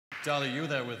Dali, you were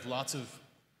there with lots of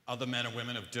other men and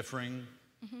women of differing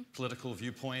political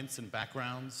viewpoints and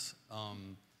backgrounds.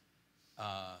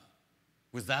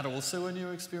 Was that also a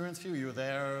new experience for you? You were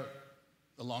there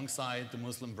alongside the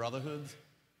Muslim Brotherhood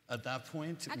at that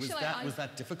point. Actually, was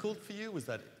that difficult for you? Was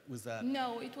that?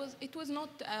 No, it was not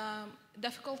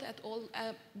difficult at all.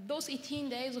 Those 18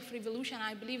 days of revolution,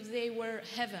 I believe they were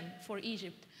heaven for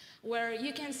Egypt, where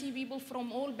you can see people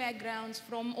from all backgrounds,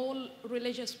 from all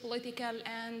religious, political,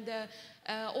 and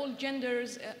all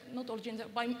genders, not all genders,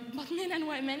 but men and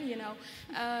women, you know,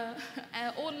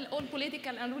 all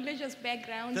political and religious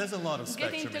backgrounds. There's a lot of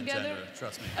spectrum in gender,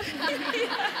 trust me.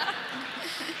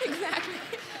 Exactly.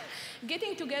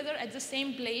 Getting together at the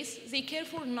same place, they care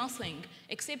for nothing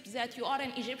except that you are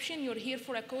an Egyptian, you're here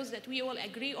for a cause that we all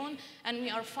agree on, and we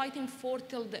are fighting for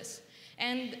till this.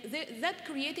 And that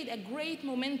created a great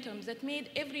momentum that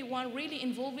made everyone really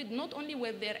involved, not only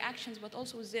with their actions, but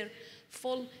also with their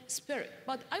full spirit.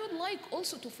 But I would like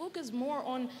also to focus more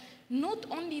on not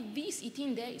only these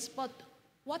 18 days, but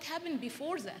what happened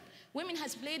before that. Women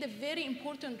has played a very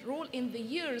important role in the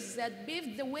years that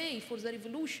paved the way for the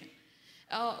revolution.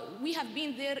 We have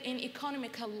been there in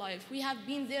economical life, we have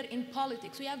been there in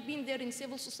politics, we have been there in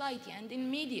civil society and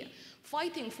in media,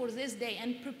 fighting for this day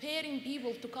and preparing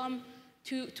people to come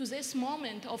to this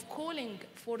moment of calling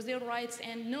for their rights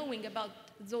and knowing about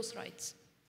those rights.